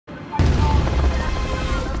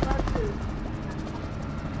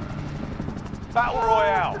Battle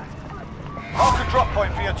Royale. Mark a drop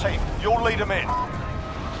point for your team. You'll lead them in.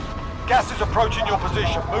 Gas is approaching your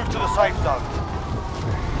position. Move to the safe zone.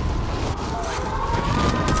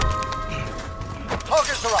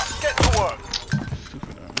 Targets are up. Get to work.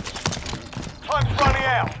 Time's running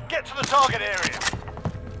out. Get to the target area.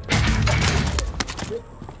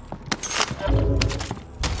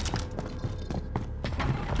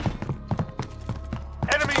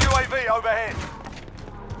 Enemy UAV overhead.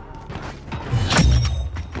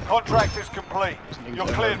 Contract is complete. You're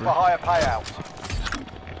cleared for higher payouts.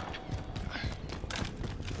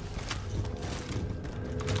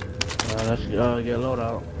 Let's get a load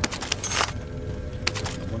out.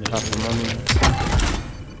 Have some money.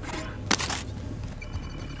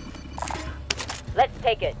 Let's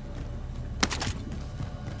take it.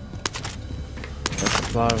 That's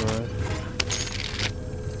supply, right?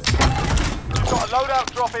 Got a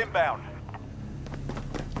loadout drop inbound.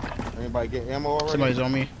 Anybody get ammo already? Somebody's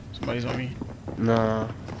on me. Somebody's on me. Nah,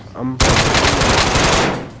 I'm.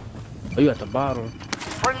 Oh, you at the bottom.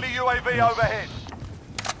 Friendly UAV overhead.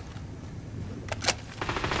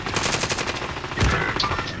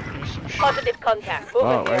 Positive contact. Moving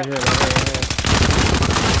Oh, right here. here, right here.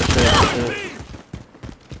 Shit.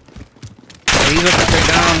 Hey, he's looking straight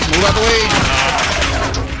down. Move out the way.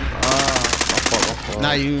 My fault.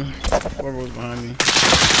 Not you. Whoever was behind me.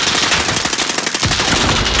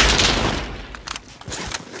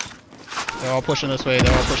 They're all pushing this way.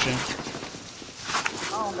 They're all pushing.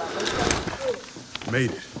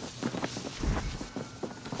 Made it.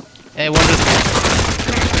 Hey, one just.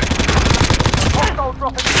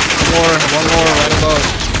 One more, right above.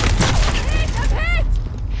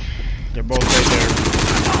 They're both right there.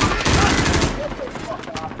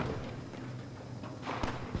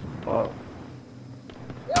 Oh.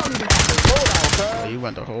 Oh, you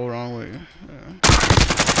went the whole wrong way.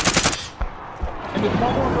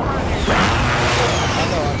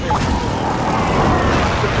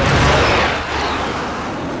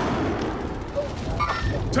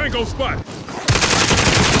 Tango spot.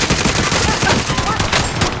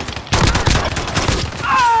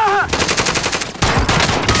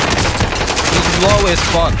 He's low as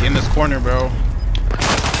fuck in this corner, bro.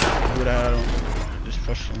 Would have had him. Just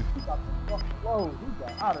push him. Whoa, he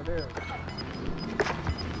got out of there.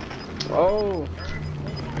 Oh.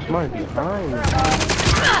 Somebody behind me.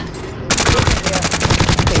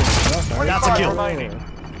 That's a kill.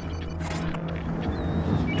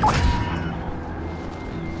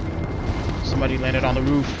 Somebody landed on the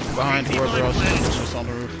roof behind whoever else was just on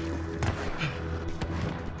the roof.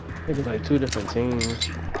 I think it's like two different teams.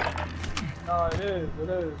 No, it is. It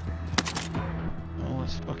is. Oh,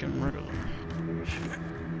 it's fucking murder.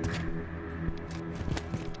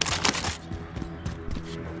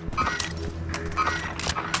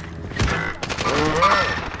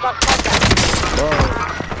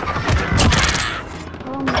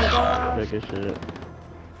 Oh my god. Check this shit.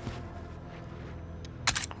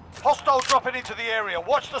 Hostile dropping into the area.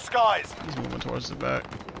 Watch the skies. He's moving towards the back.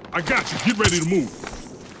 I got you. Get ready to move.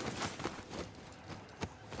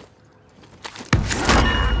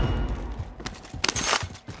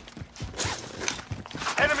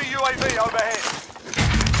 Enemy UAV overhead.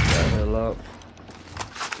 Got hell up.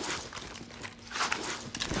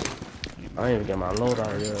 I ain't even get my load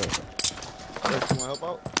out yet. Someone help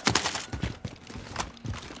out?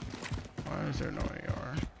 Why is there no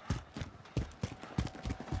AR?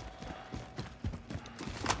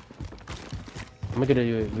 I'm gonna get a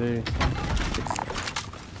UAV.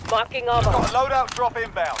 Marking Got armor. a loadout drop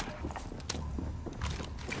inbound.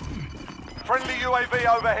 Friendly UAV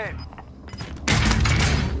overhead.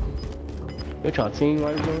 You trying to team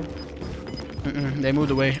right now? They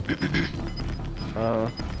moved away.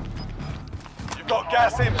 You've got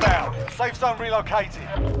gas inbound. Safe zone relocated.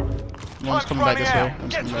 One's Time's coming back running this way. out.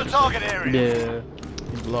 One's Get to coming the back target area. Yeah.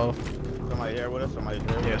 He's low. Somebody here with us? Somebody here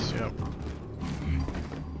with us? Yes, yep.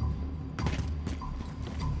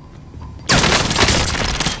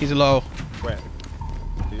 He's low. Where?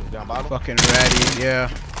 He's down bottom? Fucking ratty, yeah.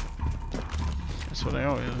 That's what they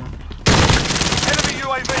always do. Enemy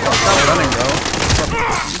UAV Stop overhead. running, bro.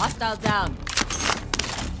 Hostile down.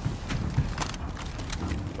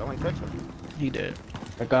 That ain't touch him. He did.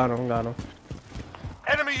 I got him.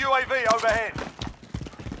 Enemy UAV overhead.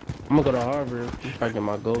 I'm gonna go to Harvard. Try to get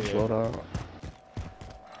my ghost load out.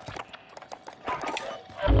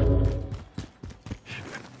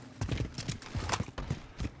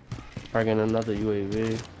 Try getting another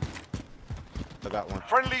UAV. I got one.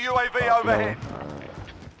 Friendly UAV overhead.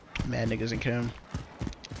 Mad niggas in chem.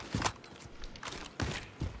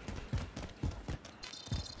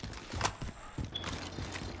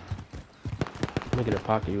 Let me get a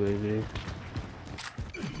pocket UAV.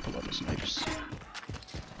 Pull out the snipes.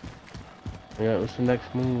 Yeah, what's the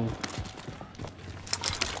next move?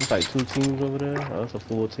 It's like 2 teams over there. Oh, it's a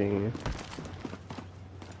full team.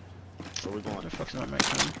 Where we going? What the fuck's not my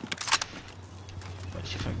turn? But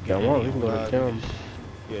if I Yeah, get one, we can go to Kim.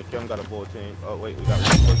 Yeah, Kim got a full team. Oh wait, we got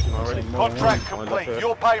one full team already. Contract One complete. left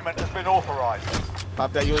Your payment has been authorized.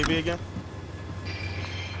 Pop that UAV again.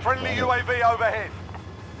 Friendly UAV overhead.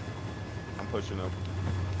 I'm pushing up.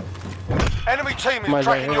 Enemy team is Somebody's right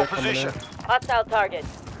tracking here your coming position. in. Hostile target.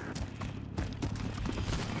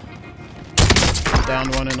 down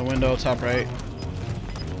one in the window, top right.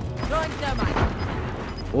 Throwing thermite.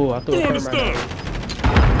 Oh, I threw a Throw the thermite.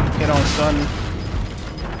 stuff. Hit on stun.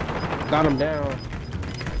 Got him down.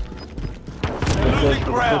 Losing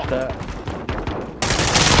ground. Push that.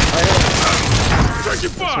 Taking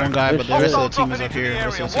That's one fire. guy, but the rest Hostile of the team is dropping up into here. the The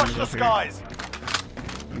rest area. of the team Watch is the up here. skies.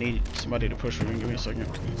 I need somebody to push for me. Give me a second.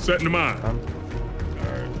 Setting the mine.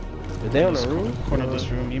 Is they on the roof? Corner of this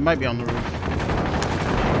room. He might be on the roof.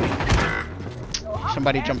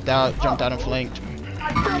 Somebody jumped out and flanked.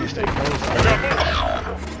 You stay close.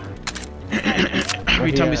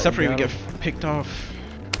 Every time we separate, we get picked off.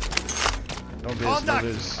 No biz, no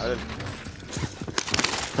biz.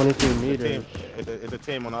 23 meters. It's a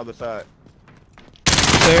team on the other side.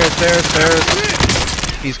 Stairs.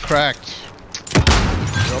 He's cracked.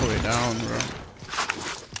 He's all the way down, bro.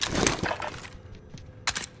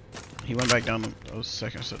 He went back down those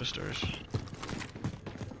second set of stairs.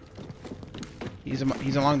 He's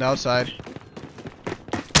along the outside.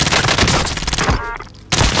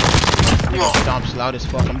 Stomps loud as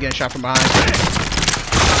fuck. I'm getting shot from behind. Shit.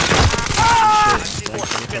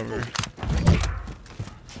 Like, cover.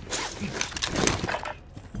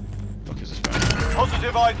 Fuck is this man?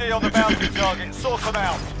 Positive ID on the bounty target. Sort them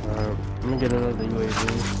out. Let me get another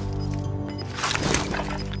UAV.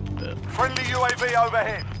 Friendly UAV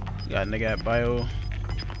overhead. Got a nigga at bio.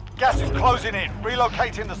 Gas is closing in.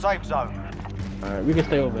 Relocating the safe zone. Alright, we can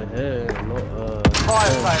stay over here. No, Fire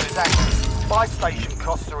sale is active. Buy station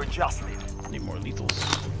costs are adjusted. Need more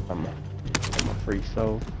lethals. I'm a free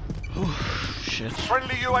soul. Shit.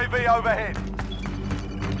 Friendly UAV overhead.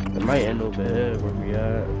 It might end over here where we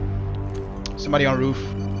at. Somebody on roof.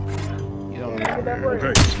 He's on roof.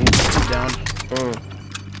 Okay. He's down. For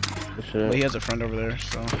But sure. he has a friend over there,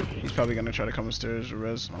 so he's probably gonna try to come upstairs or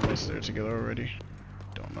res unless they're together already.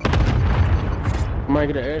 Don't know. Might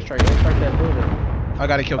get an airstrike. Airstrike that building. I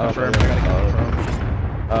gotta kill confirmed. Okay. I gotta kill confirmed.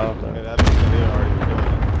 Oh, okay. Yeah, that's what they already doing.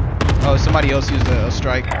 Oh, somebody else used a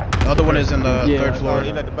strike. The other one is in the Yeah, third floor.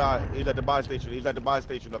 He's at the buy station. He's at the buy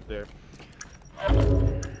station up there.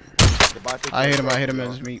 The buy station I hit him in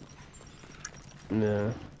his meat.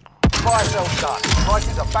 Yeah. Fire sale done.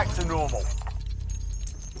 Prices are back to normal.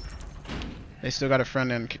 They still got a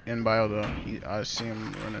friend in bio though. I see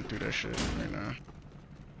him running through that shit right now.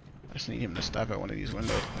 I just need him to stop at one of these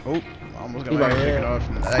windows. Oh, I almost got He my right pick it here. off.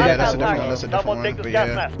 Yeah, that's a different one. That's a different one. But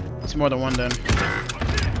yeah, it's more than one then.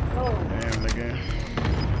 Damn, nigga.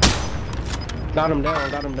 Got him down.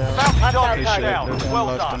 Got him down. Bounty Hey, target shit, down. there's one Well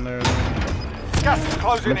left in done. there. Gas is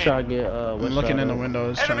closing Make sure I in. get I'm looking in the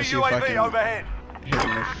windows trying Enemy to see if I UAV can overhead. hit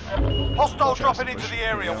him with. Hostile Try dropping to into push the it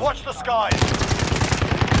area. down. Watch the skies.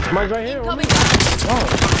 Somebody's right here. Incoming.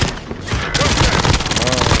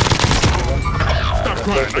 Stop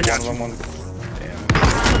crying. I got you.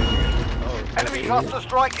 Enemy cluster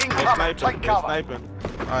strike incoming. Take cover. Sniping.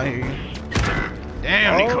 I hear you.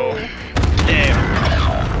 Damn, Nico. Damn.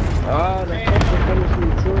 Ah, the fuck's coming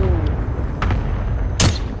through true.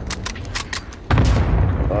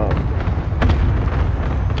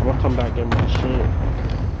 I'm gonna come back in my shit.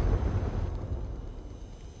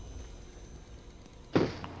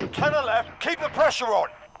 To the left. Keep the pressure on.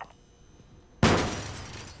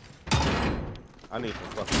 I need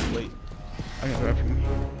some fucking weight. I can grab him.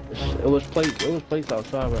 It was placed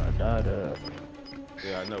outside where I died at.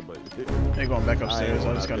 Yeah, I know, but They're going back upstairs. I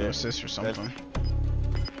going just out got an there. assist or something.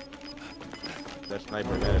 that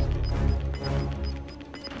sniper nasty.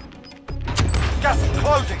 Gas is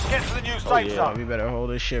closing. Get to the new safe Yeah, zone. we better hold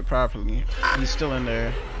this shit properly. He's still in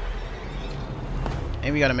there.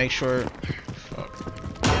 And we gotta make sure. Fuck.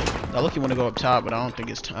 I look, you wanna go up top, but I don't think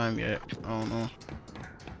it's time yet. I don't know.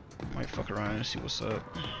 Might fuck around and see what's up.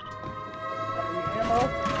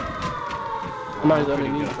 Somebody's Pretty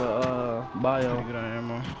underneath good. the bio. Pretty good on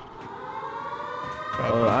ammo.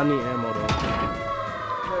 I need ammo though.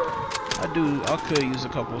 I could use a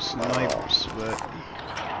couple snipers, but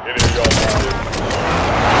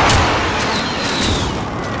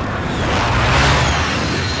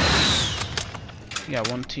you got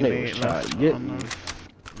one teammate shot. left Get on me.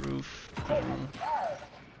 the roof.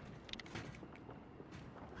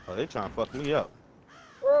 Oh, they trying to fuck me up.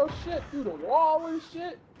 Bro, shit, through the wall and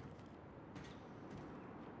shit.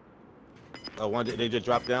 Oh, one they just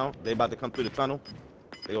dropped down. They about to come through the tunnel.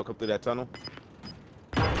 They gonna come through that tunnel.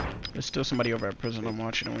 There's still somebody over at prison. I'm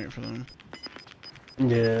watching and waiting for them.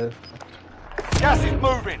 Yeah. Gas is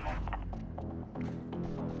moving.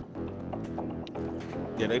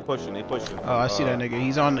 Yeah, they pushing. They pushing. Oh, I see that nigga.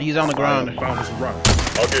 He's on the ground. Found us a rocket.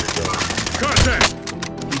 I'll get it, yo. Contact!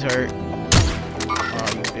 He's hurt. Oh,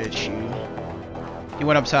 you bitch, you. He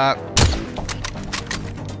went up top.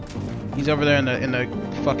 He's over there in the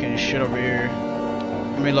fucking shit over here.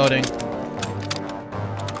 I'm reloading.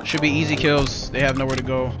 Should be easy kills. They have nowhere to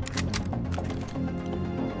go.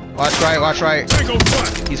 Watch right, watch right. Tango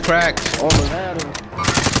flat! He's cracked. Almost had him.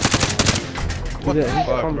 What Yeah, the he's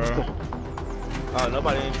fuck, from- bro? Oh,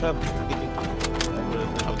 nobody in trouble. Up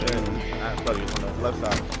there. I thought he was on the left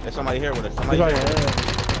side. There's somebody here with us. He's Somebody right here. here.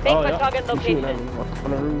 Take Oh, my yeah. target He's shooting at location. me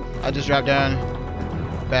on the roof. I just dropped down.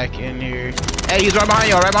 Back in here. Hey, he's right behind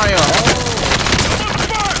y'all, right behind y'all.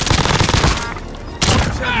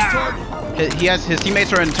 He has his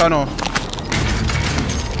teammates are in the tunnel.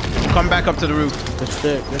 Come back up to the roof. Good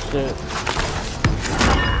shit, good shit.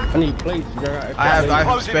 I need plates. I have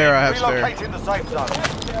Closing spare, in. I have spare. Relocating the safe zone.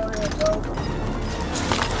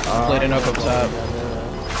 Plating up top.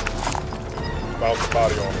 Found the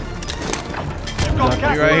body on him. You've got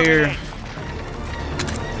gas You're right moving here. in.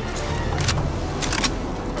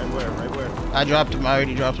 Right where? Right where? I dropped him. I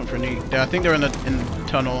already dropped him for Neat. I think they're in the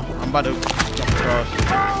tunnel. I'm about to jump across.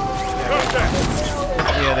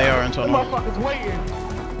 Yeah, they are in tunnel. Motherfuckers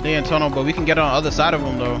waiting. They in tunnel, but we can get on the other side of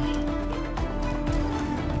them though.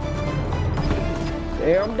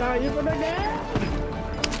 Damn, I'm dying. You gonna get?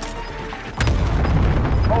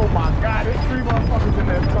 Oh my god, there's 3 motherfuckers in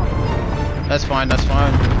that tunnel. That's fine. That's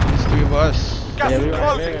fine. There's 3 of us. Gas Yeah, is we right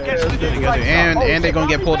closing. there. Get to the Get new together, safe zone. and they gonna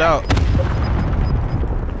get pulled out.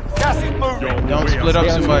 Gas is moving. Don't split up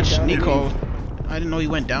Yeah, too we much, went down. Nico. I didn't know he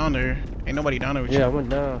went down there. Ain't nobody down there with Yeah, I you. went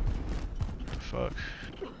down. Fuck.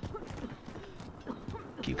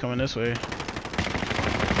 Keep coming this way.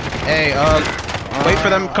 Hey, wait for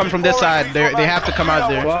them to come from this side. They have to come out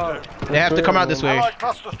there. Wow. They have to come out this way. Allied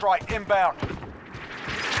cluster strike inbound.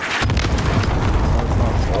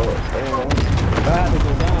 I had to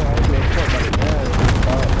go down. I was getting fucked by the gas.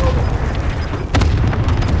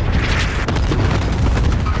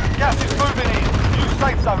 Gas is moving in. New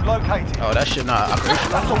safe zone located. Oh, that shit not operational.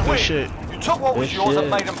 That's a Good win. shit. You took what was Good yours and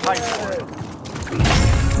shit. made them pay for it.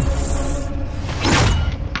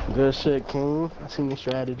 Good shit, King. I seen the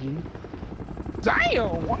strategy.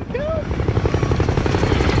 Damn, what the?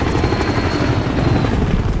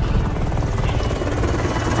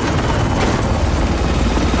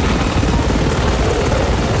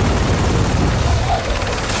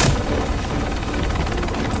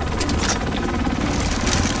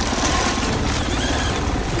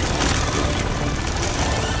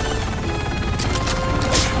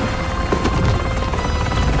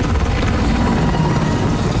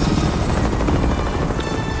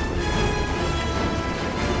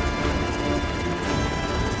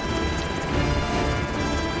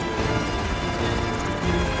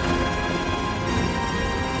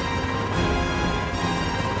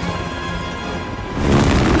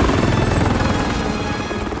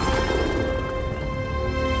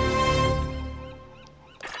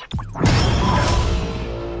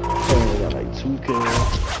 Oh, I got like 2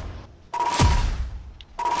 kills.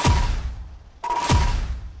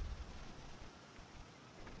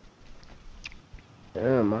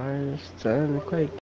 Damn, Myers, turn quick.